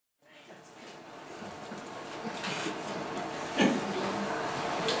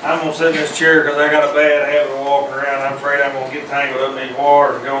I'm going to sit in this chair because I got a bad habit of walking around. I'm afraid I'm going to get tangled up in these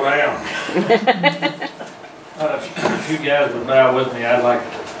waters and go down. If you guys would bow with me, I'd like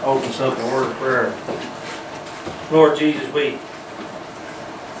to open us up in a word of prayer. Lord Jesus, we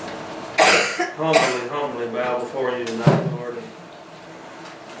humbly bow before you tonight, Lord.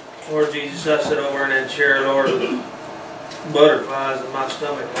 Lord Jesus, I sit over in that chair, Lord, with butterflies in my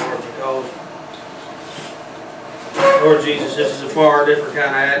stomach, Lord, because, Lord Jesus, this is a far different kind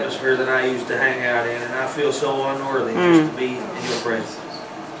of atmosphere than I used to hang out in, and I feel so unworthy just to be in your presence.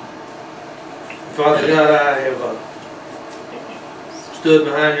 Father God, I have stood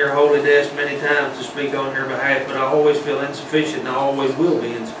behind your holy desk many times to speak on your behalf, but I always feel insufficient, and I always will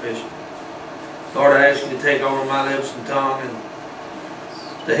be insufficient. Lord, I ask you to take over my lips and tongue and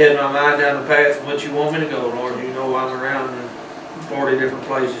to head my mind down the path in which you want me to go, Lord. You know I'm around in 40 different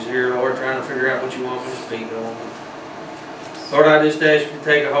places here, Lord, trying to figure out what you want me to speak on. Lord, I just ask you to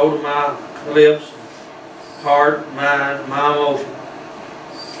take a hold of my lips, heart, mind, my emotion.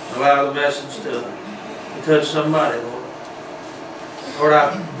 Allow the message to touch somebody, Lord. Lord,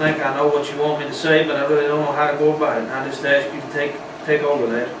 I think I know what you want me to say, but I really don't know how to go about it. And I just ask you to take over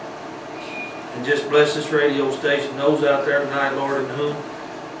that. And just bless this radio station, those out there tonight, Lord, in whom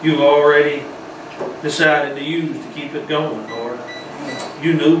you've already decided to use to keep it going, Lord.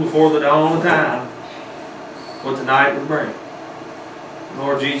 You knew before the dawn of time what the night would bring.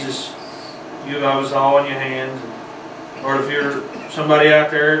 Lord Jesus, you have us all in your hands. Lord, if you're somebody out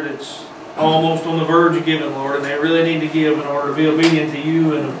there that's almost on the verge of giving, Lord, and they really need to give in order to be obedient to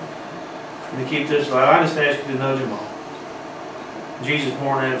you and to keep this life, I just ask you to nudge them all. Jesus,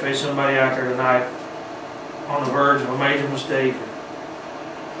 more than that, if there's somebody out there tonight on the verge of a major mistake,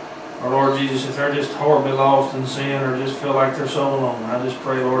 or Lord Jesus, if they're just horribly lost in sin or just feel like they're so alone, I just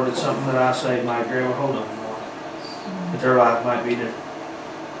pray, Lord, that something that I say might grab a hold of them, Lord, that their life might be different.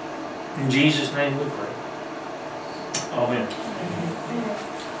 In Jesus' name we pray. Amen.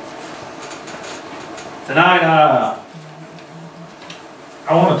 Tonight,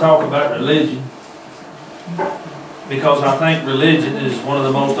 I want to talk about religion, because I think religion is one of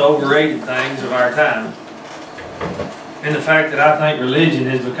the most overrated things of our time. And the fact that I think religion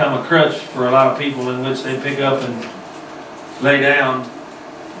has become a crutch for a lot of people in which they pick up and lay down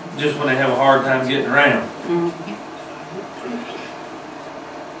just when they have a hard time getting around.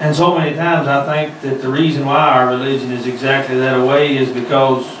 And so many times I think that the reason why our religion is exactly that way is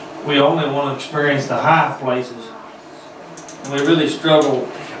because we only want to experience the high places. And we really struggle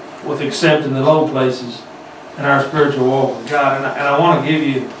with accepting the low places in our spiritual walk with God. And I want to give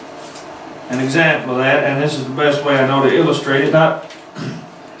you an example of that, and this is the best way I know to illustrate it. Not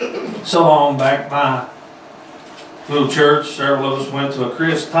so long back, my little church, several of us went to a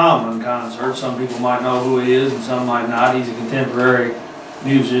Chris Tomlin concert. Some people might know who he is and some might not. He's a contemporary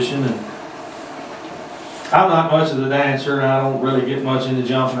musician, and I'm not much of a dancer, and I don't really get much into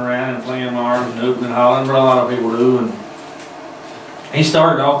jumping around and flinging my arms and hooping and hollering, but a lot of people do. And he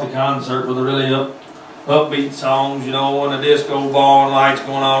started off the concert with a really upbeat songs, you know, and a disco ball and lights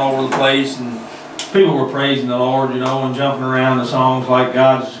going on over the place, and people were praising the Lord, you know, and jumping around the songs like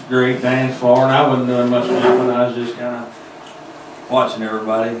God's Great Dance Floor, and I wasn't doing much jumping, I was just kind of watching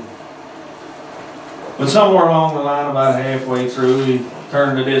everybody. But somewhere along the line, about halfway through, he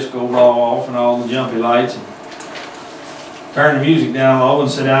turned the disco ball off and all the jumpy lights, and turned the music down low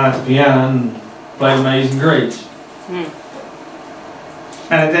and sat down at the piano and played Amazing Grace. And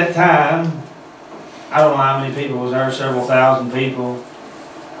at that time, I don't know how many people was there, several thousand people.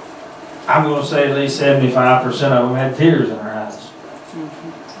 I'm going to say at least 75% of them had tears in their eyes.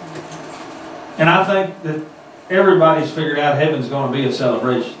 And I think that everybody's figured out heaven's going to be a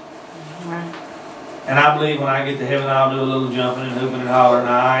celebration. And I believe when I get to heaven, I'll do a little jumping and hooping and hollering.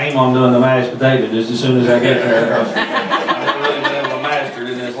 Now, I aim on doing the mashed potato just as soon as I get there, because I've really been able to master it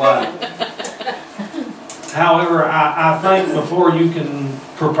in this life. However, I think before you can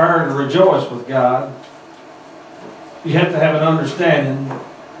prepare to rejoice with God, you have to have an understanding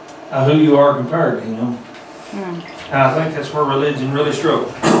of who you are compared to Him. And I think that's where religion really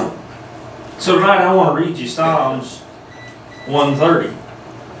struggles. So tonight I want to read you Psalms 130.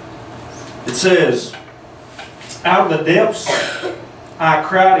 It says, "Out of the depths I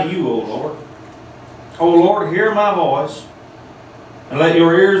cry to you, O Lord. O Lord, hear my voice, and let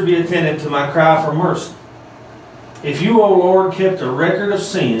your ears be attentive to my cry for mercy. If you, O Lord, kept a record of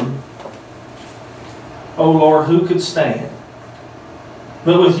sin, O Lord, who could stand?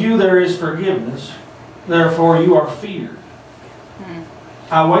 But with you there is forgiveness, therefore you are feared.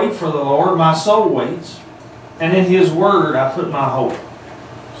 I wait for the Lord, my soul waits, and in His word I put my hope.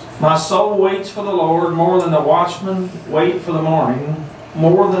 My soul waits for the Lord more than the watchmen wait for the morning,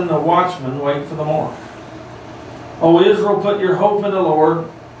 more than the watchmen wait for the morning. O Israel, put your hope in the Lord,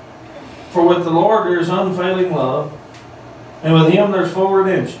 for with the Lord there is unfailing love, and with Him there's full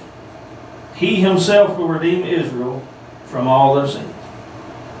redemption. He Himself will redeem Israel from all their sins.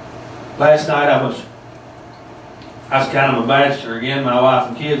 Last night I was kind of a bachelor again. My wife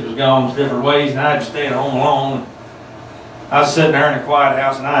and kids was gone different ways, and I had to stay at home alone. I was sitting there in a quiet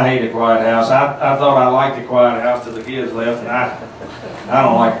house, and I hate a quiet house. I thought I liked the quiet house till the kids left, and I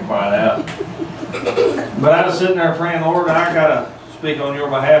don't like the quiet house. But I was sitting there praying, Lord, I got to speak on your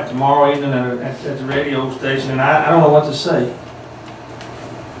behalf tomorrow evening at the radio station, and I don't know what to say.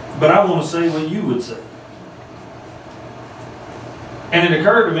 But I want to say what you would say. And it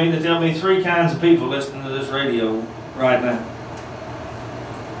occurred to me that there'll be three kinds of people listening to this radio right now.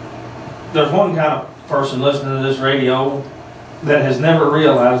 There's one kind of person listening to this radio that has never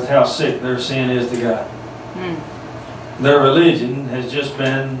realized how sick their sin is to God. Their religion has just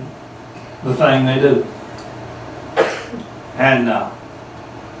been the thing they do. And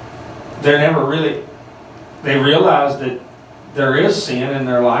they realize that there is sin in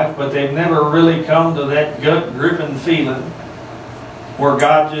their life, but they've never really come to that gut-gripping feeling where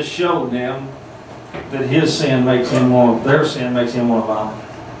God just showed them that their sin makes him want to vomit.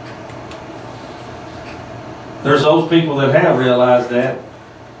 There's those people that have realized that,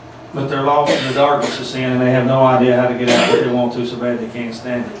 but they're lost in the darkness of sin and they have no idea how to get out, but they want to so bad they can't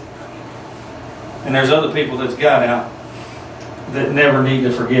stand it. And there's other people that's got out that never need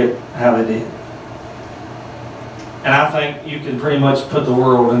to forget how they did. And I think you can pretty much put the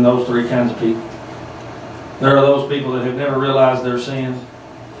world in those three kinds of people. There are those people that have never realized their sin,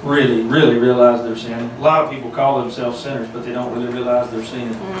 really realized their sin. A lot of people call themselves sinners, but they don't really realize their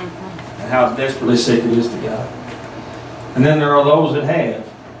sin and how desperately sick it is to God. And then there are those that have.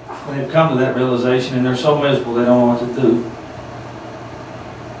 And they've come to that realization and they're so miserable they don't know what to do.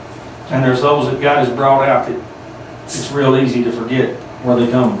 And there's those that God has brought out that it's real easy to forget where they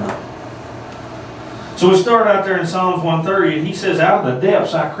come from. So we start out there in Psalms 130, and he says, out of the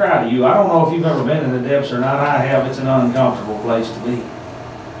depths I cry to you. I don't know if you've ever been in the depths or not. I have. It's an uncomfortable place to be.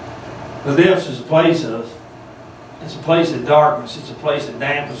 The depths is a place of darkness. It's a place of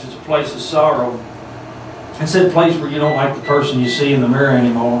dampness. It's a place of sorrow. It's that place where you don't like the person you see in the mirror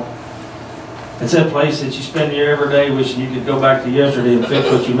anymore. It's that place that you spend your every day wishing you could go back to yesterday and fix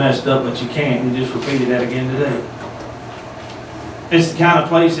what you messed up, but you can't. You just repeated that again today. It's the kind of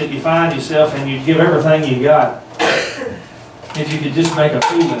place that you find yourself and you give everything you got if you could just make a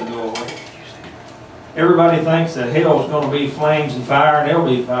feeling go away. Everybody thinks that hell is going to be flames and fire, and there'll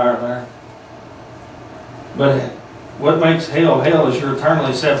be fire there. But what makes hell is you're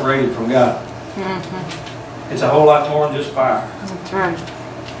eternally separated from God. It's a whole lot more than just fire. That's right.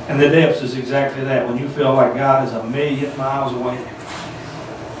 And the depths is exactly that, when you feel like God is 1,000,000 miles away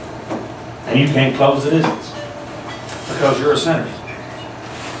and you can't close the distance because you're a sinner.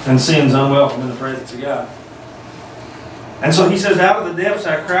 And sin's unwelcome in the presence of God. And so he says, out of the depths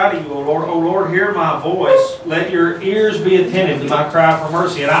I cry to you, O Lord. O Lord, hear my voice. Let your ears be attentive to my cry for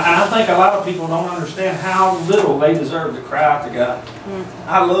mercy. And I think a lot of people don't understand how little they deserve to cry out to God.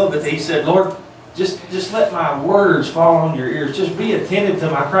 I love that he said, Lord, just let my words fall on your ears. Just be attentive to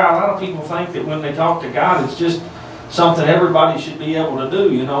my cry. A lot of people think that when they talk to God, it's just something everybody should be able to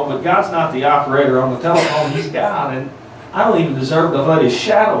do, you know. But God's not the operator on the telephone. He's God. And I don't even deserve to let his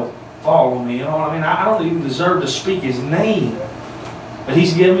shadow fall on me, you know what I mean? I don't even deserve to speak his name. But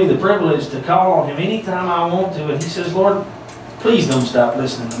he's given me the privilege to call on him anytime I want to. And he says, Lord, please don't stop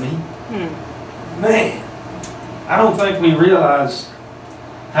listening to me. Man, I don't think we realize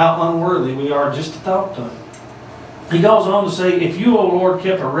how unworthy we are just to talk to him. He goes on to say, if you, O Lord,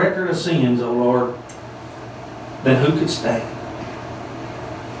 kept a record of sins, O Lord, then who could stand?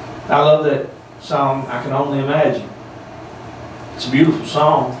 I love that song, I Can Only Imagine. It's a beautiful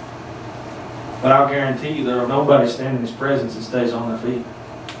song, but I'll guarantee you there will nobody stand in his presence that stays on their feet.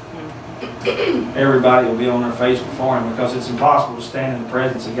 Everybody will be on their face before him, because it's impossible to stand in the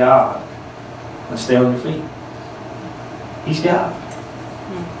presence of God and stay on your feet. He's God.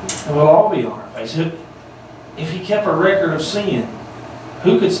 And we'll all be on our face. If he kept a record of sin,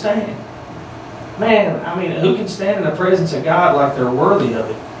 who could stand? Man, I mean, who can stand in the presence of God like they're worthy of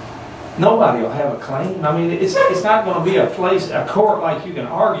it? Nobody will have a claim. I mean, it's not going to be a court like you can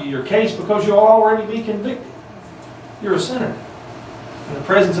argue your case, because you'll already be convicted. You're a sinner in the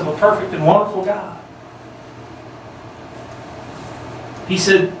presence of a perfect and wonderful God. He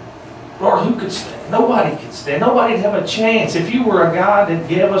said, Lord, who could stand? Nobody could stand. Nobody'd have a chance. If you were a God that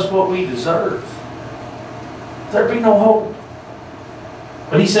gave us what we deserve, there'd be no hope.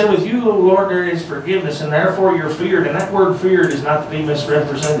 But he said, with you, O Lord, there is forgiveness, and therefore you're feared. And that word feared is not to be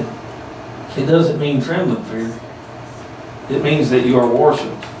misrepresented. It doesn't mean trembling fear. It means that you are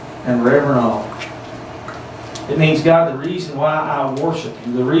worshipped and reverent awe. It means, God, the reason why I worship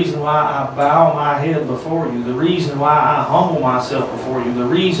you, the reason why I bow my head before you, the reason why I humble myself before you, the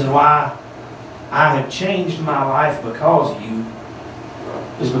reason why I have changed my life because of you,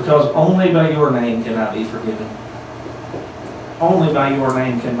 is because only by your name can I be forgiven. Only by your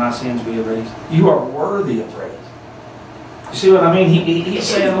name can my sins be erased. You are worthy of praise. You see what I mean? He's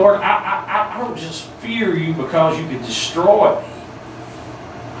saying, Lord, I don't just fear you because you could destroy me.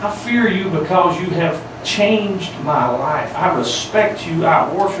 I fear you because you have changed my life. I respect you.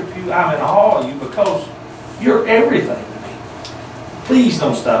 I worship you. I'm in awe of you because you're everything to me. Please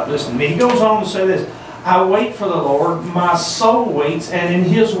don't stop listening to me. He goes on to say this. I wait for the Lord. My soul waits, and in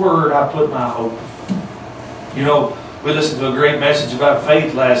His word I put my hope. You know, we listened to a great message about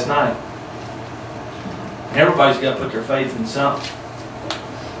faith last night. Everybody's got to put their faith in something.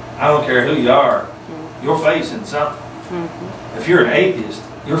 I don't care who you are. Your faith's in something. If you're an atheist,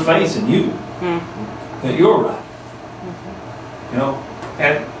 your faith's in you. That you're right. You know,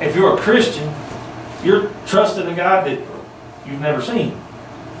 and if you're a Christian, you're trusting a God that you've never seen.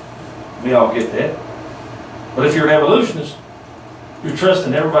 We all get that. But if you're an evolutionist, you're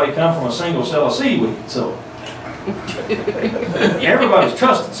trusting everybody come from a single cell of seaweed. So everybody's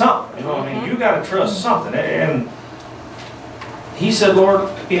trusting something. You know what I mean? You got to trust something. And he said, Lord,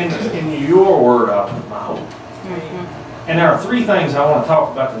 in your word I'll put my hope. And there are three things I want to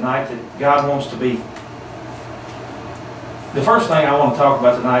talk about tonight that God wants to be. The first thing I want to talk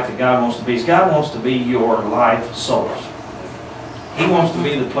about tonight that God wants to be is God wants to be your life source. He wants to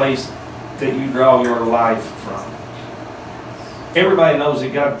be the place that you draw your life from. Everybody knows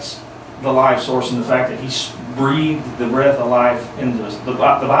that God's the life source, and the fact that He breathed the breath of life into us. The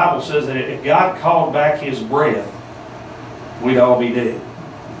Bible says that if God called back His breath, we'd all be dead,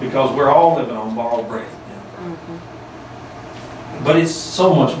 because we're all living on borrowed breath. But it's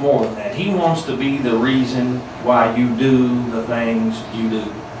so much more than that. He wants to be the reason why you do the things you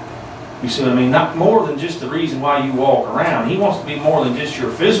do. You see what I mean? Not more than just the reason why you walk around. He wants to be more than just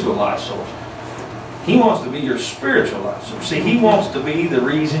your physical life source. He wants to be your spiritual life source. See, He wants to be the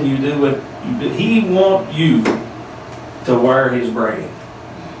reason you do what you do. He wants you to wear His brand.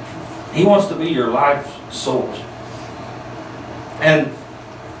 He wants to be your life source. And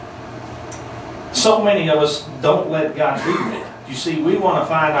so many of us don't let God do that. You see, we want to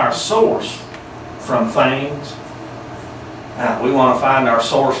find our source from things. We want to find our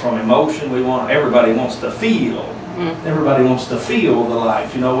source from emotion. Everybody wants to feel. Everybody wants to feel the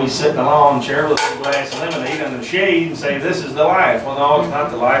life. You know, we sit in a lawn chair with a glass of lemonade under the shade and say, this is the life. Well, no, it's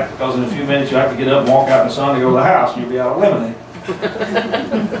not the life, because in a few minutes you have to get up and walk out in the sun to go to the house and you'll be out of lemonade.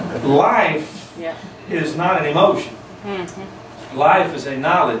 Life is not an emotion. Life is a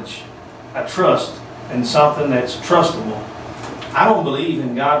knowledge, a trust, and something that's trustable. I don't believe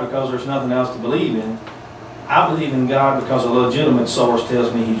in God because there's nothing else to believe in. I believe in God because a legitimate source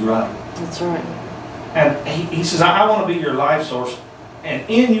tells me He's right. That's right. And he says, I want to be your life source. And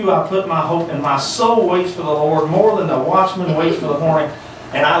in you I put my hope, and my soul waits for the Lord more than the watchman waits for the morning.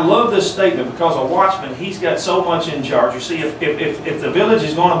 And I love this statement, because a watchman, he's got so much in charge. You see, if the village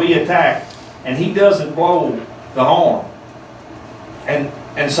is going to be attacked and he doesn't blow the horn,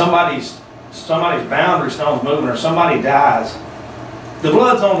 and somebody's boundary stone's moving, or somebody dies, the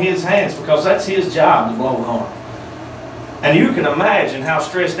blood's on his hands, because that's his job to blow the horn. And you can imagine how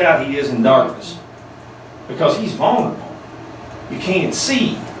stressed out he is in darkness, because he's vulnerable. You can't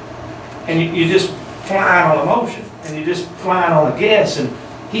see. And you just flying on emotion, and you're just flying on a guess. And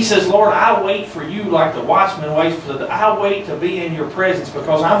he says, Lord, I wait for you like the watchman waits for I wait to be in your presence,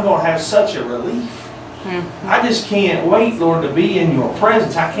 because I'm going to have such a relief. I just can't wait, Lord, to be in your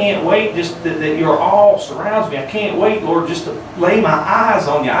presence. I can't wait just that your all surrounds me. I can't wait, Lord, just to lay my eyes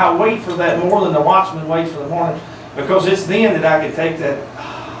on you. I wait for that more than the watchman waits for the morning, because it's then that I can take that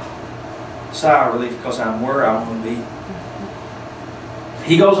sigh of relief, because I'm where I want to be.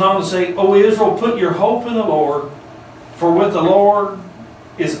 He goes on to say, O Israel, put your hope in the Lord, for with the Lord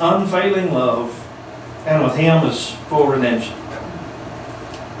is unfailing love, and with Him is full redemption.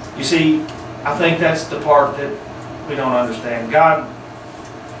 You see, I think that's the part that we don't understand. God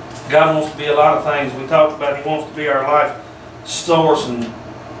wants to be a lot of things. We talked about He wants to be our life source, and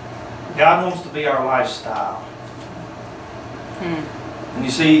God wants to be our lifestyle. And you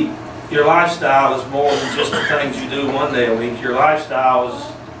see, your lifestyle is more than just the things you do one day a week. Your lifestyle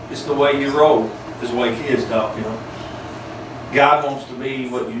is the way you roll, is the way kids talk, you know. God wants to be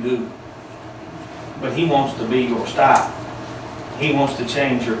what you do, but He wants to be your style. He wants to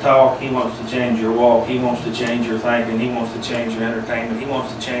change your talk. He wants to change your walk. He wants to change your thinking. He wants to change your entertainment. He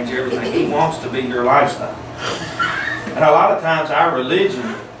wants to change everything. He wants to be your lifestyle. And a lot of times our religion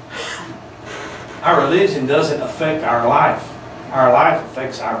doesn't affect our life. Our life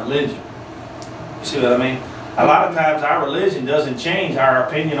affects our religion. You see what I mean? A lot of times our religion doesn't change our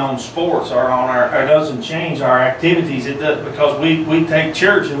opinion on sports or it doesn't change our activities. It does, because we take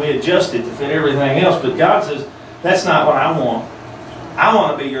church and we adjust it to fit everything else. But God says, that's not what I want. I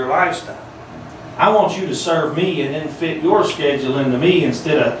want to be your lifestyle. I want you to serve me and then fit your schedule into me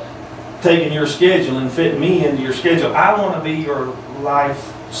instead of taking your schedule and fitting me into your schedule. I want to be your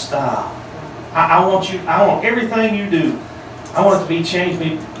lifestyle. I want everything you do, I want it to be changed.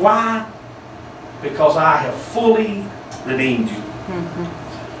 Why? Because I have fully redeemed you. Mm-hmm.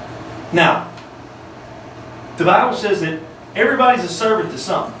 Now, the Bible says that everybody's a servant to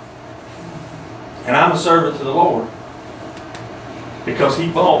something. And I'm a servant to the Lord. Because He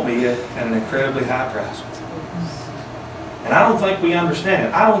bought me at an incredibly high price. And I don't think we understand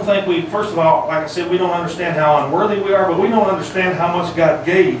it. I don't think first of all, like I said, we don't understand how unworthy we are, but we don't understand how much God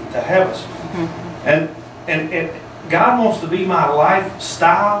gave to have us. Mm-hmm. And God wants to be my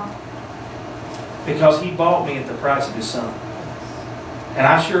lifestyle because He bought me at the price of His Son. And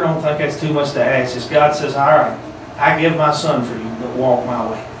I sure don't think that's too much to ask. As God says, all right, I give my Son for you, but walk my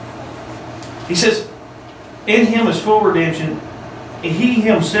way. He says, in Him is full redemption. He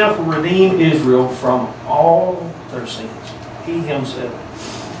Himself will redeem Israel from all their sins. He Himself.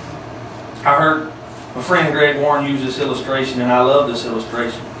 I heard my friend Greg Warren use this illustration, and I love this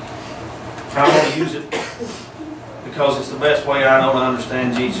illustration. I want to use it because it's the best way I know to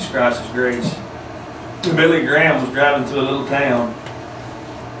understand Jesus Christ's grace. Billy Graham was driving through a little town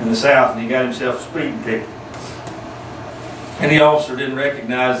in the South, and he got himself a speeding ticket. And the officer didn't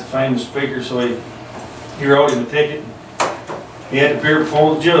recognize the famous speaker, so he wrote him a ticket. He had to appear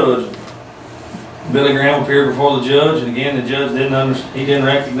before the judge. Billy Graham appeared before the judge, and again the judge didn't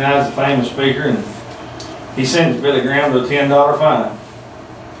recognize the famous speaker, and he sentenced Billy Graham to a $10 fine.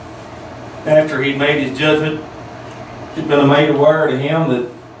 After he'd made his judgment, he'd been made aware to him that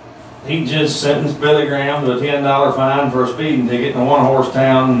he just sentenced Billy Graham to a $10 fine for a speeding ticket in a one-horse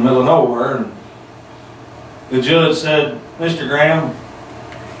town in the middle of nowhere. And the judge said, "Mr. Graham,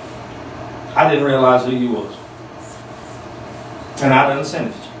 I didn't realize who you was. And I done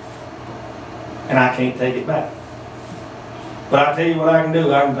sentenced you. And I can't take it back. But I tell you what I can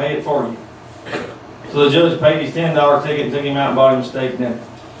do, I can pay it for you." So the judge paid his $10 ticket and took him out and bought him a steak dinner.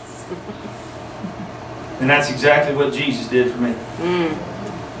 And that's exactly what Jesus did for me.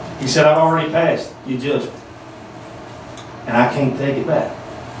 He said, "I've already passed your judgment. And I can't take it back.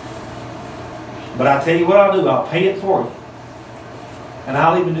 But I tell you what I'll do, I'll pay it for you. And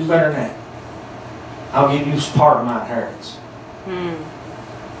I'll even do better than that. I'll give you part of my inheritance."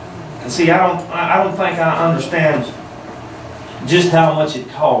 And see, I don't think I understand just how much it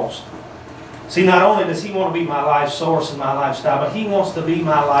costs. See, not only does He want to be my life source and my lifestyle, but He wants to be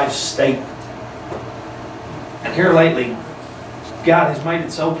my life statement. And here lately, God has made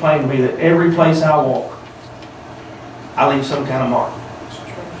it so plain to me that every place I walk, I leave some kind of mark.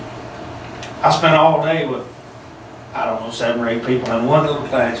 I spent all day with, 7 or 8 people in one little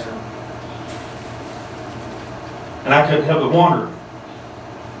classroom. And I couldn't help but wonder,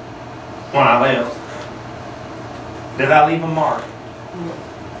 when I left, did I leave a mark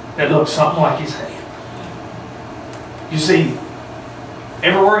that looked something like His hand? You see,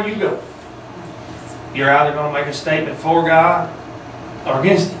 everywhere you go, you're either going to make a statement for God or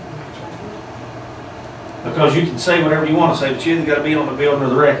against Him. Because you can say whatever you want to say, but you either got to be on the building or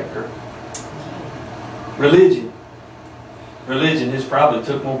the wrecking crew. Religion has probably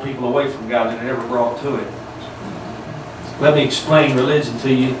took more people away from God than it ever brought to it. Let me explain religion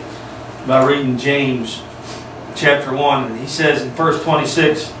to you by reading James chapter 1. And he says in verse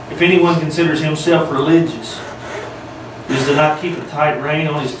 26, "If anyone considers himself religious, does not keep a tight rein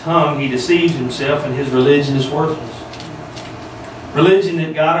on his tongue, he deceives himself, and his religion is worthless." Religion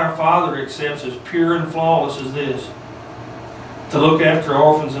that God our Father accepts as pure and flawless as this: to look after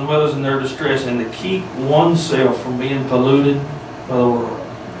orphans and widows in their distress, and to keep oneself from being polluted by the world.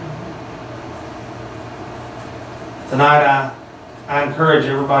 Tonight I encourage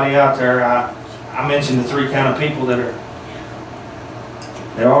everybody out there. I mentioned the 3 kind of people there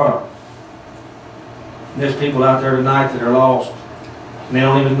are. There's people out there tonight that are lost, and they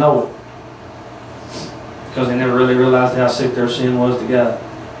don't even know it, because they never really realized how sick their sin was to God.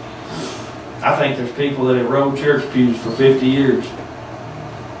 I think there's people that have rode church pews for 50 years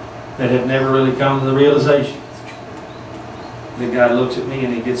that have never really come to the realization that God looks at me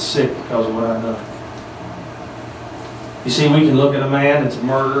and He gets sick because of what I've done. You see, we can look at a man that's a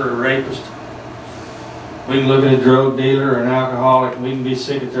murderer or a rapist. We can look at a drug dealer or an alcoholic, and we can be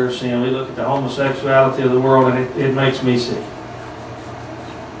sick at their sin. We look at the homosexuality of the world, and it makes me sick.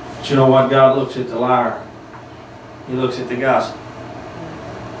 But you know what? God looks at the liar. He looks at the gossip.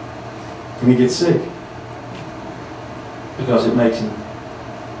 And he gets sick. Because it makes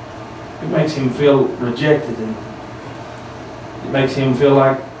him feel rejected, and it makes him feel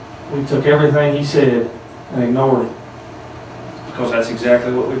like we took everything he said and ignored it. Because that's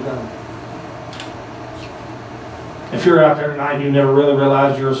exactly what we've done. If you're out there tonight and you never really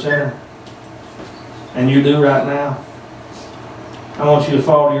realized you're a sinner, and you do right now, I want you to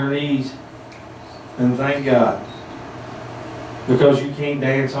fall to your knees and thank God. Because you can't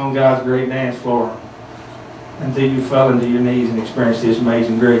dance on God's great dance floor until you fell into your knees and experienced His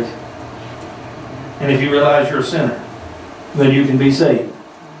amazing grace. And if you realize you're a sinner, then you can be saved.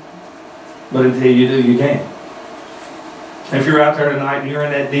 But until you do, you can't. If you're out there tonight and you're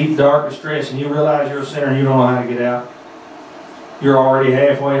in that deep, dark distress and you realize you're a sinner and you don't know how to get out, you're already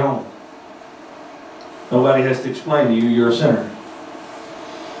halfway home. Nobody has to explain to you you're a sinner.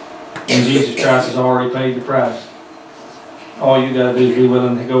 And Jesus Christ has already paid the price. All you got to do is be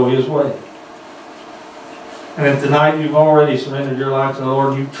willing to go His way. And if tonight you've already surrendered your life to the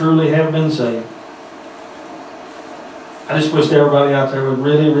Lord, you truly have been saved, I just wish everybody out there would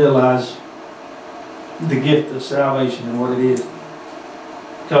really realize the gift of salvation and what it is.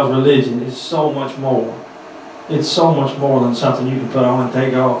 Because religion is so much more. It's so much more than something you can put on and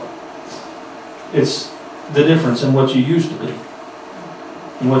take off. It's the difference in what you used to be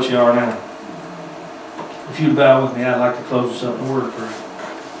and what you are now. If you'd bow with me, I'd like to close us up in a word of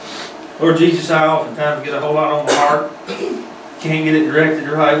prayer. Lord Jesus, I oftentimes get a whole lot on my heart. Can't get it directed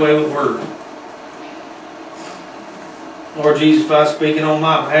the right way with words. Lord Jesus, if I was speaking on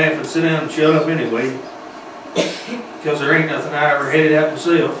my behalf, I'd sit down and shut up anyway. Because there ain't nothing I ever headed out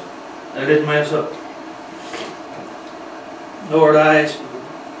myself that didn't mess up. Lord, I ask you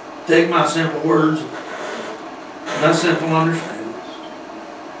to take my simple words and my simple understandings.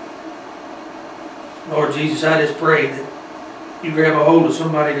 Lord Jesus, I just pray that you grab a hold of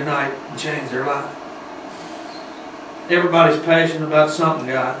somebody tonight and change their life. Everybody's passionate about something,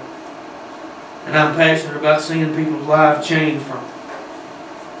 God. And I'm passionate about seeing people's lives change from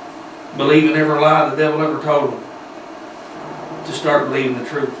believing every lie the devil ever told them to start believing the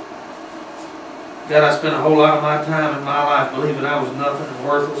truth. God, I spent a whole lot of my time in my life believing I was nothing and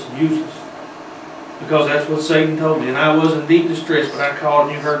worthless and useless. Because that's what Satan told me. And I was in deep distress, but I called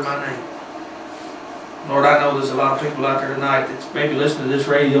and you heard my name. Lord, I know there's a lot of people out there tonight that's maybe listening to this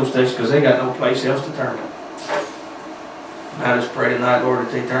radio station because they got no place else to turn. And I just pray tonight, Lord,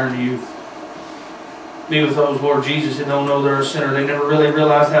 that they turn to you. Be with those, Lord Jesus, that don't know they're a sinner. They never really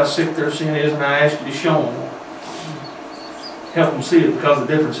realized how sick their sin is, and I ask you to show them. Help them see it, because the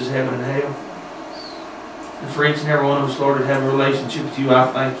difference is heaven and hell. And for each and every one of us, Lord, that have a relationship with you,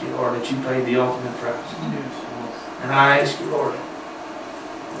 I thank you, Lord, that you paid the ultimate price. And I ask you, Lord,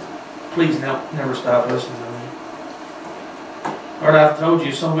 please never stop listening to me. Lord, I've told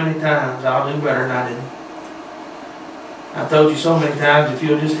you so many times I'll do better than I didn't. I've told you so many times, if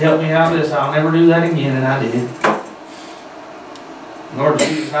you'll just help me out of this, I'll never do that again, and I did. Lord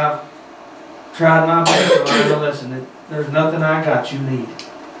Jesus, I've tried my best to learn to listen. That there's nothing I got you need.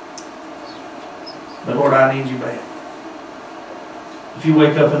 But Lord, I need you bad. If you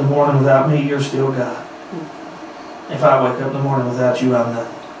wake up in the morning without me, you're still God. If I wake up in the morning without you, I'm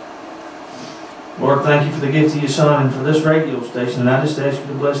nothing. Lord, thank you for the gift of your Son and for this radio station, and I just ask you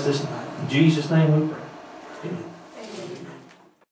to bless this night. In Jesus' name we pray.